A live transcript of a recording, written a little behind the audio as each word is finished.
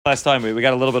Last time we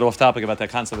got a little bit off topic about that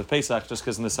concept of Pesach, just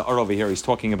because in this Ar over here he's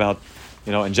talking about,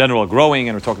 in general growing,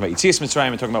 and we're talking about Yitzias Mitzrayim,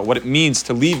 and talking about what it means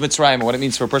to leave Mitzrayim and what it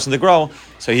means for a person to grow.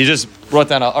 So he just brought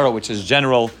down an Ar, which is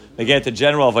general. They get the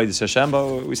general Avodas Hashem,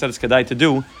 but we said it's kedai to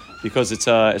do because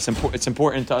it's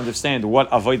important to understand what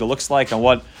Avodah looks like and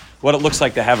what it looks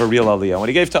like to have a real Aliyah. What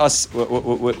he gave to us,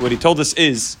 what he told us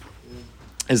is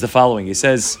the following. He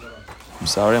says, I'm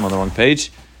sorry, I'm on the wrong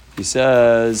page. He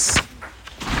says.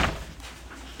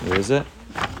 Where is it?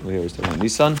 Where is the one?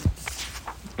 Nissan.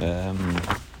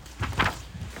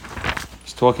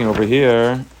 He's talking over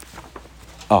here.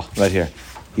 Oh, right here.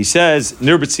 He says,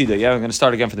 Nir B'tzida. Yeah, I'm going to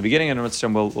start again from the beginning, and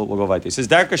we'll go right. He says,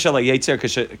 Darkechah la'yetzer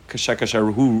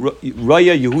k'shakashar hu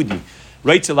raya Yehudi.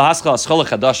 Right to lahascha aschola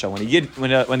chadasha.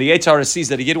 When the Yetzer sees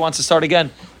that a Yid wants to start again,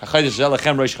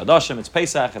 it's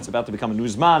Pesach. It's about to become a new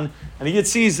Zman, and the Yid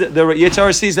sees that the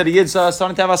Yetzer sees that a Yid's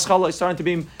starting to have aschola, he's starting to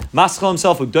be maschal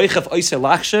himself. U'doichef oiseh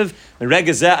lachshev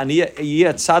regazeh ani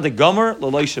yeh tzadik gomer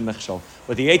l'loishem mechshol.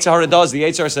 What the Yetzer does, the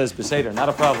Yetzer says, "Beseder, not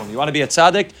a problem. You want to be a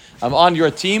tzaddik? I'm on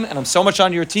your team, and I'm so much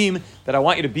on your team that I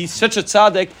want you to be such a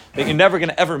tzaddik that you're never going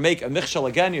to ever make a michshol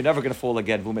again. You're never going to fall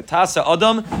again." V'metasa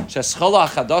adam sheschola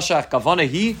chadasha kavana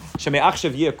hi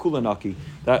sheme'achshav yeh kulanaki.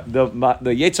 The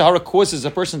Yetzer Hara causes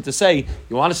a person to say,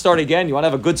 "You want to start again? You want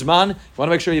to have a good zman? You want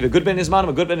to make sure you have a good ben zman?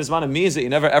 A good ben zman means that you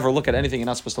never ever look at anything you're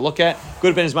not supposed to look at.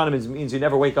 Good ben zman means you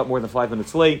never wake up more than 5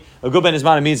 minutes late. A good ben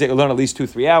zman means that you learn at least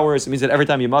 2-3 hours. It means that every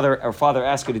time your mother or father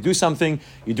asks you to do something,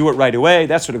 you do it right away.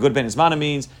 That's what a good ben zman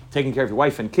means. Taking care of your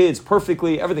wife and kids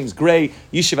perfectly. Everything's great.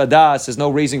 Yishuv adas. There's no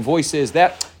raising voices.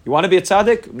 That you want to be a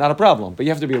tzaddik? Not a problem. But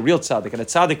you have to be a real tzaddik. And a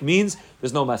tzaddik means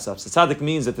there's no mess ups. A tzaddik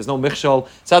means that there's no michshol.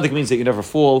 Tzaddik means that you never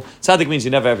fall. Tzaddik means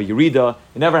you never have a yerida.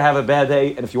 You never have a bad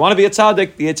day. And if you want to be a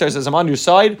tzaddik, the Yetzer says, I'm on your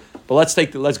side, but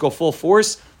let's go full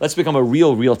force. Let's become a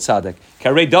real tzaddik.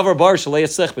 Karei davar bar shalei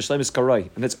yatzlech b'shleimus karai.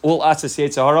 And it's all atzis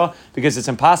Yetzer Hara because it's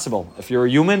impossible. If you're a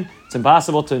human, it's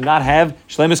impossible to not have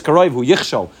shleimus karai who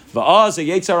yichshol. Va'az a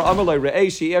Yetzer Hara amar lo re'ei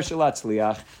she'er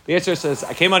shelatzliach. The Yetzer says,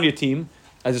 I came on your team.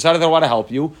 I decided I want to help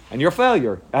you, and you're a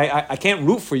failure. I can't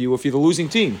root for you if you're the losing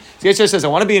team. So Yetzer says, I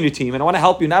want to be in your team, and I want to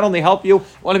help you. Not only help you,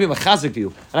 I want to be mechazik you.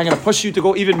 And I'm going to push you to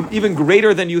go even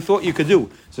greater than you thought you could do.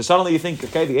 So suddenly you think,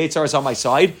 okay, the Yetzer is on my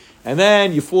side, and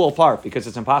then you fall apart because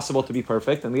it's impossible to be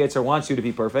perfect, and the Yetzer wants you to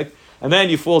be perfect. And then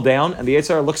you fall down, and the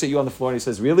Yetzer looks at you on the floor, and he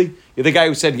says, really? You're the guy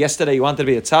who said yesterday you wanted to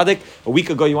be a tzaddik, a week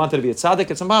ago you wanted to be a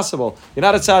tzaddik? It's impossible. You're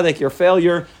not a tzaddik, you're a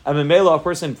failure. And Memela, a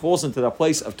person falls into that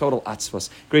place of total atzvas.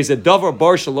 Grace a davar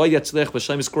bar shelo yatzlech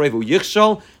b'shleimus korevu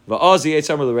yichshol va'az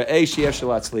Yetzer l're'ei she'ef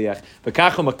shelatzliach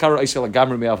v'kachu makara oisel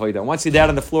agamri me'avoda. Once you're down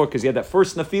on the floor because you had that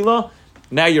first nefila,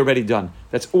 now you're already done.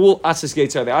 That's all Atzis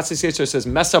Yetzer. The Atzis Yetzer says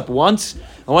mess up once,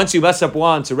 and once you mess up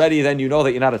once already, then you know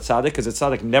that you're not a tzaddik, because a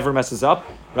tzaddik never messes up,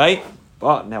 right?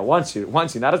 But now once you're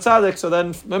not a tzaddik, so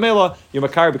then Mamela, your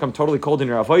makar become totally cold in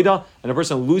your avodah, and a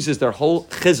person loses their whole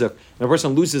chizuk, and a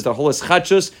person loses their whole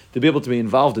eschachus to be able to be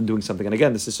involved in doing something. And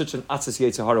again, this is such an Atzis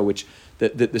Yetzer Hara, which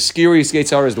the scariest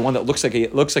Yetzer Hara is the one that looks like a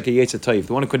Yetzer Tov,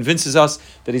 the one who convinces us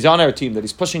that he's on our team, that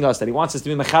he's pushing us, that he wants us to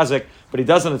be mechazik, but he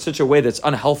does it in such a way that's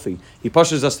unhealthy. He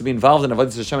pushes us to be involved in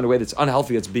Avodah Hashem in a way that's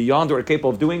unhealthy, that's beyond what we're capable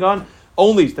of doing on.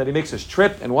 Only that he makes us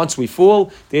trip, and once we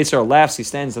fall, the Yetzer laughs, he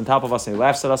stands on top of us and he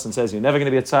laughs at us and says, you're never going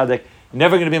to be a tzaddik, you're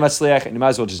never going to be a matzliach, and you might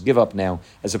as well just give up now.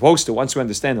 As opposed to, once we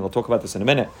understand, and we'll talk about this in a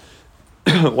minute,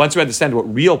 once we understand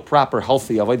what real, proper,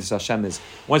 healthy Avodas Hashem is,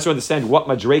 once we understand what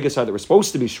madregas are that we're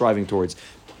supposed to be striving towards,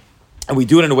 and we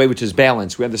do it in a way which is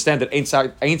balanced, we understand that Ein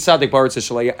Tzaddik Baretz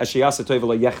Sheyasa Tov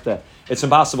Lo Yechte. It's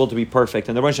impossible to be perfect,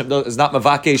 and the Rebbe is not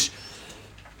mavakesh.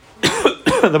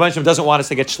 The Rebbe doesn't want us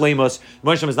to get shleimus.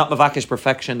 The Rebbe is not mavakesh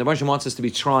perfection. The Rebbe wants us to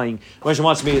be trying. The Rebbe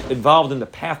wants to be involved in the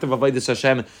path of Avodas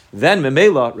Hashem. Then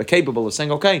Memela, we're capable of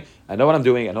saying, okay, I know what I'm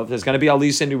doing. I know that there's going to be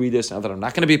aliyus in Yuridis. I know that I'm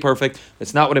not going to be perfect.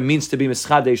 That's not what it means to be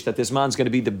mischadesh, that this man's going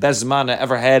to be the best man I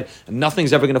ever had, and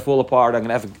nothing's ever going to fall apart. I'm going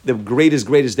to have the greatest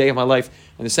day of my life.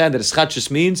 Understand that eschat just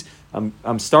means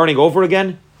I'm starting over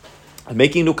again. I'm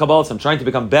making new kabbalas. I'm trying to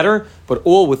become better, but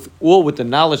all with the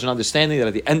knowledge and understanding that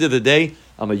at the end of the day,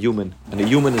 I'm a human, and a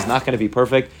human is not going to be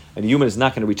perfect, and a human is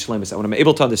not going to reach shleimus. And when I'm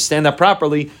able to understand that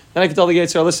properly, then I can tell the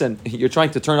Yetzer, listen, you're trying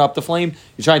to turn up the flame,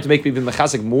 you're trying to make me be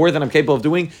mechazik more than I'm capable of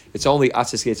doing. It's only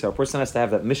Atzis Yetzer. A person has to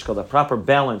have that mishkal, that proper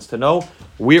balance, to know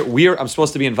where I'm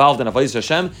supposed to be involved in Avodas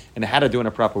Hashem, and how to do it in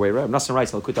a proper way. Right? Nassim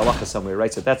writes, L'kut Halacha somewhere,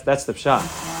 right? So that's the pshat.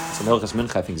 It's in Hilchas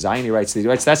Mincha, I think Zion, he writes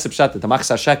that's the pshat, that the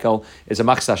machzah shekel is a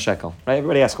machzah shekel. Right?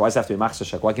 Everybody asks, why does it have to be a machzah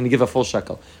shekel? Why can you give a full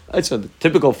shekel? It's a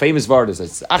typical famous word,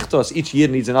 it's achtos, each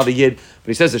yid needs another yid. But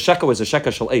he says the shekel is a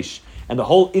shekel shel eish. And the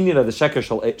whole Indian of the shekel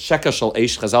shel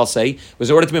eish, Chazal say, was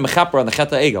in order to be mechaper on the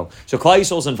chet egel. So Klal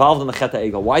Yisrael is involved in the chet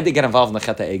egel. Why did they get involved in the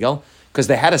chet egel? Because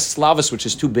they had a slavus which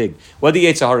is too big. What did the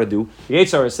Yetzer Hara do? The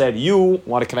Yetzer Hara said, you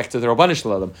want to connect to the Rabbanu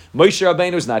Shalom. Moshe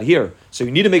Rabbeinu is not here. So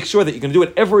you need to make sure that you can do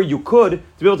whatever you could to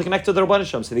be able to connect to the Rabbanu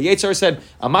Shalom. So the Yetzer Hara said,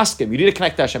 Amaskim, you need to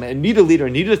connect to Hashem. And need a leader,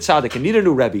 need a tzaddik, and need a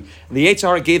new Rebbe. And the Yetzer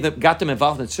Hara got them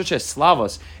involved in such a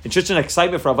slavus, in such an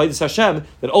excitement for Avodas Hashem,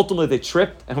 that ultimately they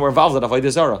tripped and were involved in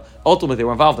Avodah Zarah. Ultimately they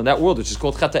were involved in that world, which is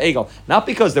called Chet Egel. Not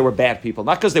because they were bad people,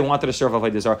 not because they wanted to serve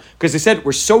Avodah Zarah, because they said,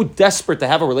 we're so desperate to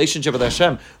have a relationship with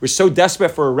Hashem, we're so desperate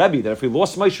for a Rebbe, that if we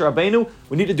lost Moshe Rabbeinu,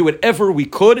 we need to do whatever we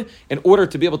could in order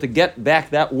to be able to get back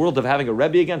that world of having a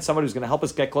Rebbe again, somebody who's going to help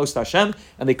us get close to Hashem.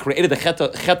 And they created the Chet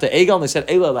Egel, and they said,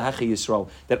 Eila Lahachi Yisrael,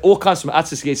 that all comes from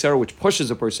Atzis Yisrael, which pushes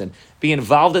a person. Be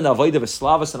involved in the Avodah of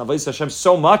Slavas and Avodah Hashem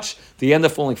so much, that you end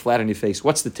up falling flat on your face.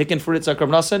 What's the ticket for it, Zakar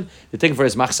Nasan? The ticket for it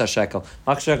is Machsa Shekel.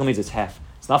 Machsa Shekel means it's half.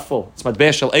 It's not full. It's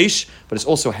matbeh shel eish, but it's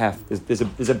also half. There's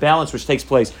a balance which takes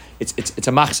place. It's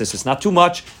a machsis. It's not too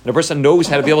much, and a person knows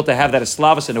how to be able to have that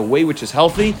eslavus in a way which is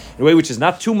healthy, in a way which is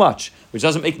not too much, which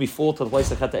doesn't make me fall to the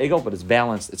place of Chet Egel, but it's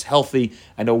balanced. It's healthy.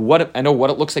 I know what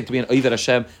it looks like to be an Oived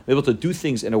Hashem, be able to do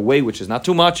things in a way which is not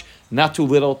too much, not too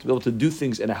little, to be able to do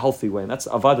things in a healthy way, and that's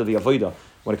avada the avodah.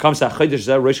 When it comes to Chodesh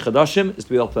Zeh Rosh Chodashim, is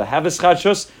to be able to have a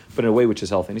schadshus, but in a way which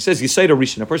is healthy. And he says, Yisayda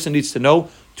Rishon, a person needs to know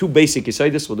two basic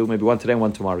Yisaydas. We'll do maybe one today and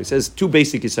one tomorrow. He says two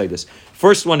basic Yisaydas.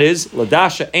 First one is,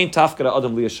 Ladasha Ein Tafkara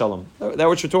Adam Liya Shalom. That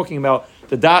what you're talking about.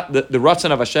 The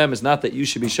Ratzon of Hashem is not that you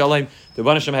should be Shalom. The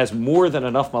Rebbeinu Hashem has more than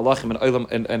enough Malachim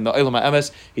and the Olam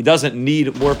HaEmes. He doesn't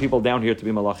need more people down here to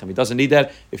be Malachim. He doesn't need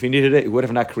that. If he needed it, he would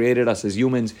have not created us as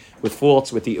humans with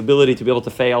faults, with the ability to be able to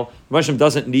fail. The Rebbeinu Hashem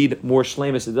doesn't need more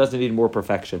shlemus. It doesn't need more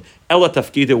perfection. Ela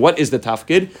tafkidu. What is the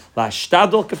tafkid?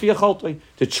 La'ashtadol kafi yacholtoi.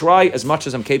 To try as much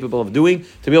as I'm capable of doing,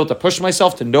 to be able to push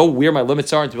myself, to know where my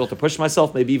limits are, and to be able to push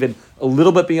myself, maybe even a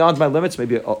little bit beyond my limits,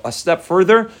 maybe a step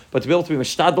further, but to be able to be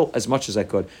mashtadol as much as I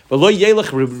could. But lo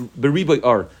yelech b'riboy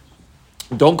ar.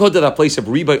 Don't go to that place of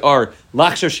riboy ar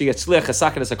lachsher sheyetzliach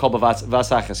hasakenes hakol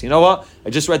b'vasachas. You know what? I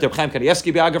just read the Reb Chaim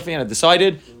Kanievsky biography and I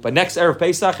decided by next Erev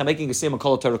Pesach I'm making a siyum on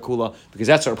kol Torah kula because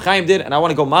that's what Reb Chaim did, and I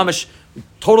want to go mamish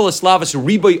total eslavus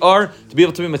riboy ar to be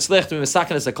able to be mitzliach, to be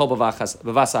misakenes hakol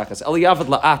b'vasachas. Eliyavad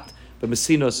la'at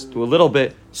b'mesinos, do a little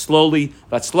bit slowly.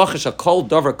 V'atzlachas hakol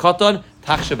davar katan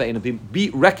tachshav ve'ein. Be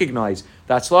recognized.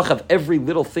 The atzlach of every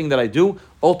little thing that I do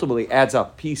ultimately adds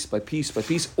up, piece by piece by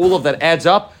piece. All of that adds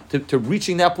up to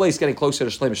reaching that place, getting closer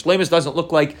to Shleimus. Shleimus doesn't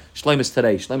look like Shleimus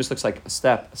today. Shleimus looks like a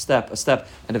step.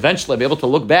 And eventually I'll be able to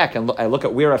look back and I look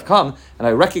at where I've come and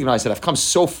I recognize that I've come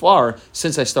so far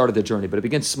since I started the journey. But it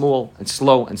begins small and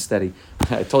slow and steady.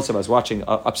 I told someone I was watching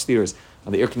upstairs,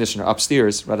 on the air conditioner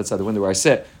upstairs, right outside the window where I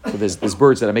sit, so there's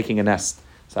birds that are making a nest.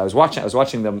 So I was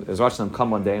watching them come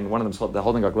one day, and one of them's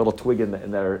holding like a little twig in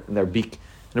their beak,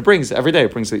 and it brings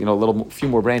a few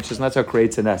more branches, and that's how it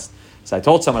creates a nest. So I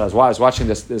told someone I was watching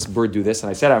this bird do this, and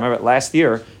I said I remember last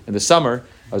year in the summer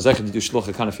I was able to do shluch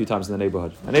hakan a few times in the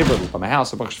neighborhood. My neighborhood by my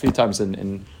house, a few times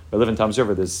in I live in Tom's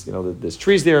River. There's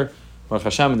trees there. Baruch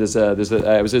Hashem, I was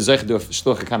able to do a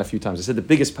shluch hakan a few times. I said the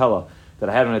biggest pella that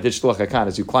I had when I did shluch hakan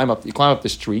is you climb up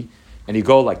this tree, and you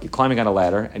go like you're climbing on a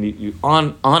ladder, and you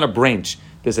on a branch.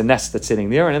 There's a nest that's sitting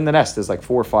there, and in the nest there's like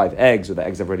 4 or 5 eggs, or the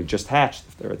eggs have already just hatched.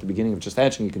 If they're at the beginning of just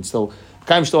hatching, you can still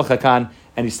kaim shluch hakan,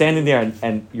 and you're standing there,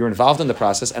 and you're involved in the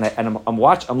process. And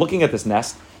I'm looking at this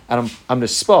nest, and I'm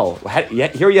nispo.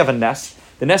 Here you have a nest.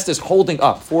 The nest is holding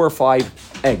up 4 or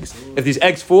 5 eggs. If these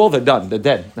eggs fall, they're done. They're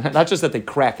dead. Not just that they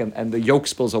crack and the yolk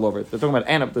spills all over. They're talking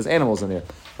about there's animals in there,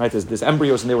 right? There's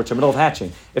embryos in there which are in the middle of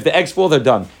hatching. If the eggs fall, they're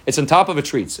done. It's on top of a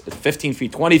tree. It's 15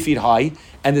 feet, 20 feet high,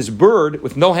 and this bird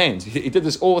with no hands. He did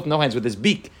this all with no hands, with his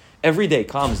beak. Every day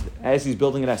comes, as he's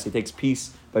building a nest, he takes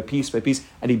piece by piece by piece,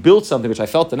 and he builds something which I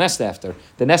felt the nest after.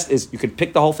 The nest is, you can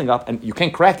pick the whole thing up, and you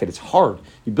can't crack it. It's hard.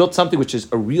 You built something which is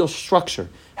a real structure.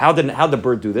 How did the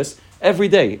bird do this? Every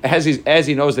day, as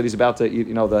he knows that he's about to, I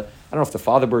don't know if the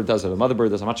father bird does it, or the mother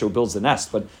bird does. I'm not sure who builds the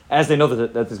nest, but as they know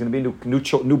that there's going to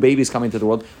be new babies coming to the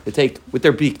world, they take with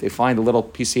their beak, they find a little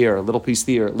piece here, a little piece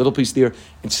there, a little piece there,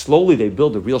 and slowly they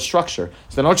build a real structure.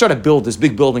 So they don't try to build this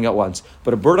big building at once,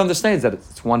 but a bird understands that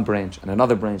it's one branch and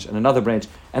another branch and another branch,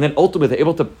 and then ultimately they're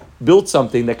able to build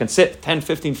something that can sit 10,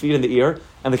 15 feet in the air,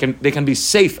 and they can be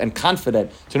safe and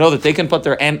confident to know that they can put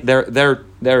their eggs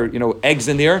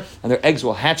in there, and their eggs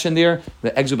will hatch in there.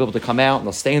 The eggs will be able to come out, and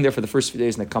they'll stay in there for the first few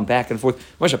days, and they come back. back and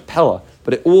forth. Much a pella,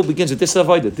 but it all begins with this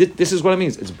avodah. This is what it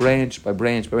means. It's branch by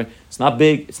branch by branch. It's not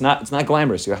big. It's not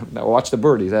glamorous. You watch the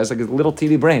bird. He has like a little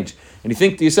teeny branch, and you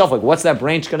think to yourself, like, what's that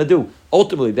branch going to do?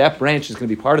 Ultimately, that branch is going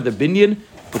to be part of the binyan,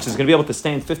 which is going to be able to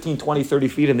stand 15, 20, 30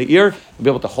 feet in the ear and be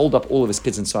able to hold up all of his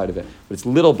kids inside of it. But it's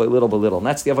little by little by little. And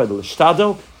that's the avodah.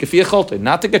 L'shtado k'fi cholte.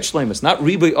 Not to get shleimus, not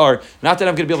riboy ar. Not that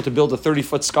I'm going to be able to build a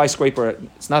 30-foot skyscraper.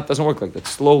 Doesn't work like that.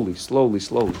 Slowly.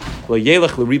 Lo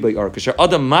yelech l'riboy ar. Kasher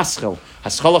adam maschel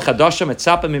haschala chadasha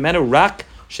metzapa mimenu rak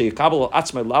sheyikabel al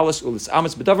atzmai lalas ulis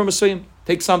ametz b'davar mesuyim.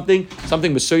 Take something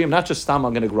mesuyim, not just stam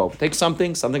I'm going to grow. But take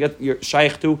something that you're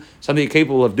shaykh to, something you're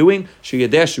capable of doing.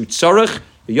 Sheyadeh shu tzarech.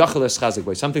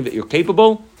 Something that you're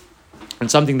capable, and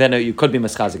something that you could be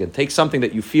meschazik in. Take something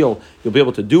that you feel you'll be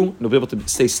able to do, and you'll be able to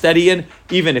stay steady in,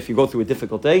 even if you go through a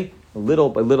difficult day, little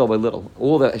by little by little.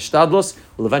 All the ishtadlos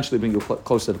will eventually bring you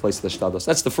close to the place of the ishtadlos.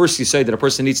 That's the first you say that a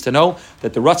person needs to know,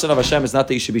 that the ratzon of Hashem is not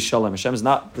that you should be shalom. Hashem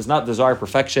does not desire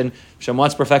perfection. Hashem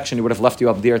wants perfection. He would have left you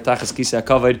up there, tachas kisei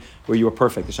hakavod, where you were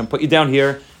perfect. Hashem put you down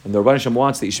here, and the Rebbeinu Hashem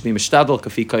wants that you should be mishtadl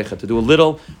kafi kaicha, to do a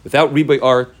little, without riboy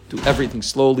art, do everything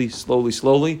slowly.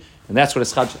 And that's what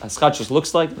Eschatshus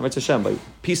looks like. And Hashem, by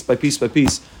piece, we'll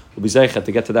be zeichet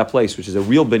to get to that place, which is a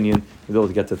real binyan, we'll be able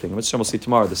to get to the thing. And Hashem will see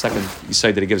tomorrow, the second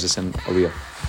Yisai that he gives us in Aliyah.